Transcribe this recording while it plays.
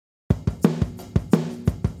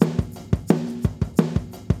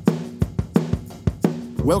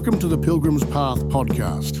Welcome to the Pilgrim's Path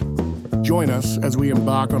podcast. Join us as we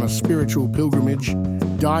embark on a spiritual pilgrimage,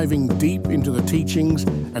 diving deep into the teachings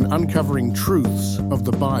and uncovering truths of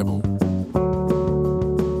the Bible.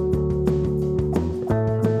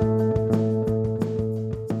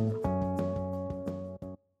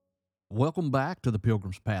 Welcome back to the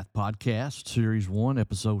Pilgrim's Path podcast, Series 1,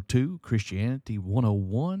 Episode 2, Christianity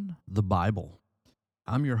 101, the Bible.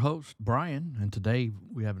 I'm your host, Brian, and today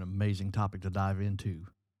we have an amazing topic to dive into,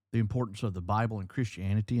 the importance of the Bible and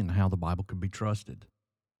Christianity and how the Bible can be trusted.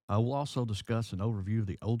 I will also discuss an overview of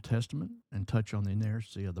the Old Testament and touch on the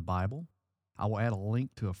inerrancy of the Bible. I will add a link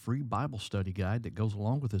to a free Bible study guide that goes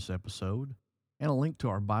along with this episode, and a link to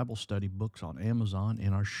our Bible study books on Amazon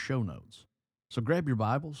in our show notes. So grab your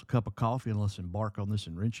Bibles, a cup of coffee, and let's embark on this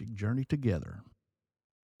enriching journey together.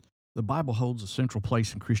 The Bible holds a central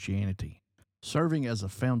place in Christianity, serving as a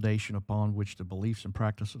foundation upon which the beliefs and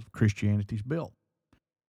practices of Christianity is built.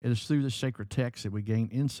 It is through this sacred text that we gain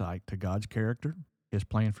insight to God's character, His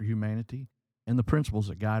plan for humanity, and the principles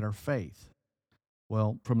that guide our faith.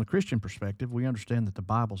 Well, from the Christian perspective, we understand that the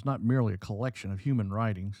Bible is not merely a collection of human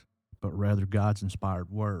writings, but rather God's inspired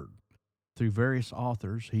word. Through various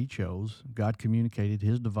authors He chose, God communicated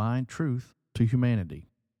His divine truth to humanity.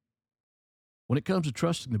 When it comes to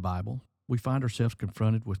trusting the Bible, we find ourselves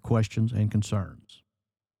confronted with questions and concerns.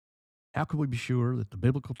 How can we be sure that the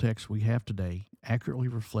biblical texts we have today accurately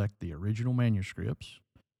reflect the original manuscripts,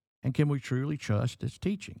 and can we truly trust its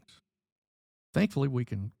teachings? Thankfully, we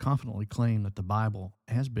can confidently claim that the Bible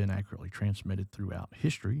has been accurately transmitted throughout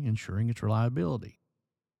history, ensuring its reliability.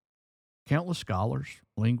 Countless scholars,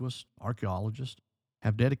 linguists, archaeologists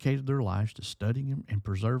have dedicated their lives to studying and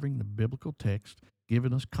preserving the biblical text,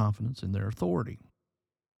 giving us confidence in their authority.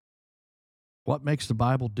 What makes the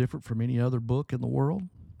Bible different from any other book in the world?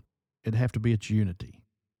 It'd have to be its unity.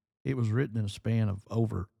 It was written in a span of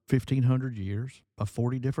over 1,500 years by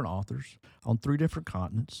 40 different authors on 3 different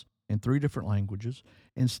continents in 3 different languages,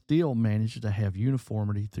 and still managed to have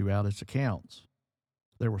uniformity throughout its accounts.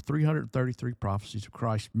 There were 333 prophecies of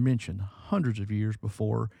Christ mentioned hundreds of years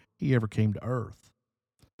before He ever came to earth.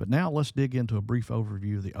 But now let's dig into a brief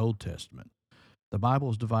overview of the Old Testament. The Bible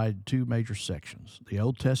is divided in 2 major sections, the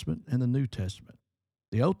Old Testament and the New Testament.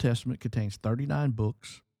 The Old Testament contains 39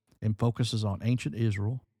 books and focuses on ancient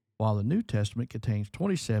Israel, while the New Testament contains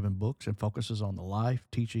 27 books and focuses on the life,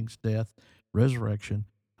 teachings, death, resurrection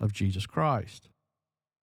of Jesus Christ.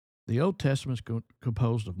 The Old Testament is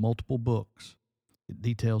composed of multiple books. It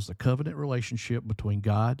details the covenant relationship between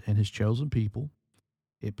God and His chosen people.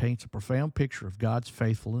 It paints a profound picture of God's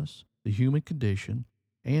faithfulness, the human condition,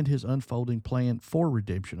 and His unfolding plan for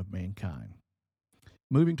redemption of mankind.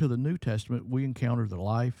 Moving to the New Testament, we encounter the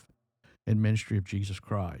life and ministry of Jesus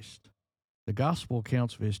Christ. The gospel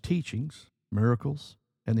accounts of His teachings, miracles,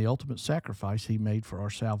 and the ultimate sacrifice He made for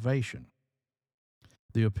our salvation.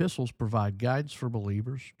 The epistles provide guidance for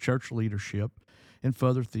believers, church leadership, and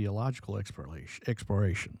further theological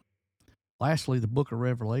exploration. Lastly, the book of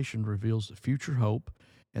Revelation reveals the future hope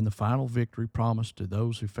and the final victory promised to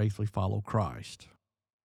those who faithfully follow Christ.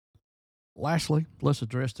 Lastly, let's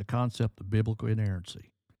address the concept of biblical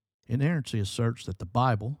inerrancy. Inerrancy asserts that the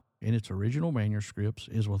Bible, in its original manuscripts,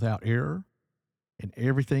 is without error in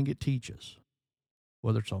everything it teaches,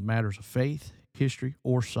 whether it's on matters of faith, history,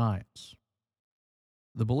 or science.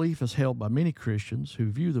 The belief is held by many Christians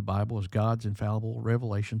who view the Bible as God's infallible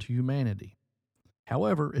revelation to humanity.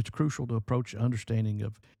 However, it's crucial to approach the understanding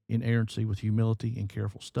of inerrancy with humility and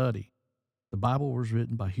careful study. The Bible was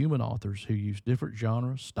written by human authors who used different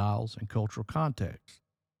genres, styles, and cultural contexts.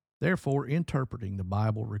 Therefore, interpreting the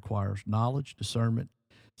Bible requires knowledge, discernment,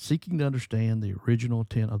 seeking to understand the original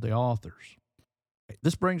intent of the authors.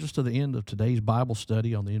 This brings us to the end of today's Bible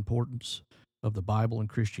study on the importance of the Bible and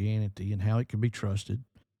Christianity and how it can be trusted,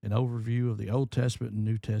 an overview of the Old Testament and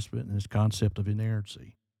New Testament and its concept of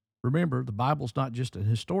inerrancy. Remember, the Bible is not just a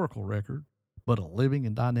historical record, but a living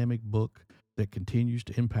and dynamic book that continues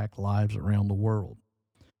to impact lives around the world.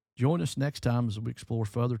 Join us next time as we explore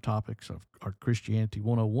further topics of our Christianity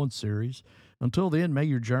 101 series. Until then, may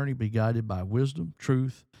your journey be guided by wisdom,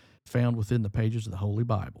 truth, found within the pages of the Holy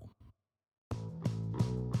Bible.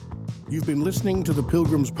 You've been listening to the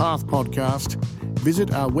Pilgrim's Path podcast.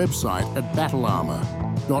 Visit our website at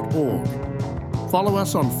battlearmor.org. Follow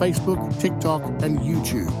us on Facebook, TikTok, and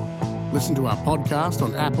YouTube. Listen to our podcast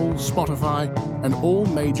on Apple, Spotify, and all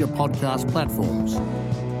major podcast platforms.